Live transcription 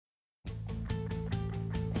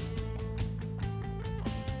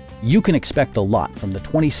You can expect a lot from the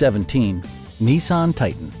 2017 Nissan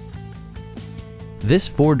Titan. This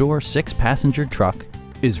four-door, six-passenger truck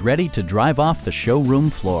is ready to drive off the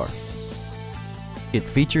showroom floor. It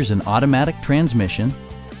features an automatic transmission,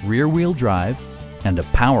 rear-wheel drive, and a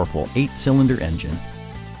powerful 8-cylinder engine.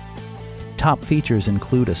 Top features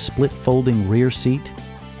include a split folding rear seat,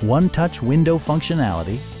 one-touch window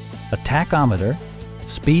functionality, a tachometer,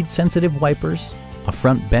 speed-sensitive wipers, a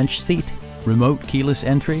front bench seat, remote keyless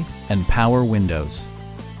entry, and power windows.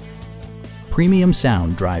 Premium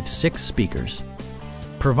sound drives 6 speakers,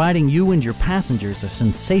 providing you and your passengers a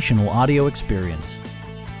sensational audio experience.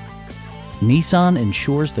 Nissan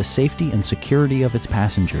ensures the safety and security of its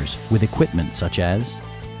passengers with equipment such as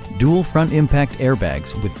dual front impact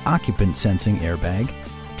airbags with occupant sensing airbag,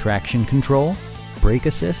 traction control, brake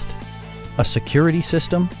assist, a security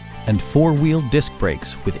system, and 4-wheel disc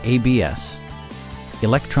brakes with ABS.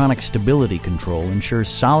 Electronic stability control ensures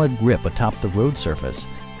solid grip atop the road surface,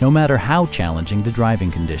 no matter how challenging the driving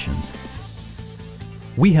conditions.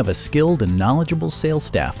 We have a skilled and knowledgeable sales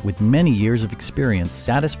staff with many years of experience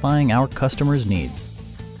satisfying our customers' needs.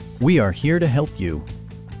 We are here to help you.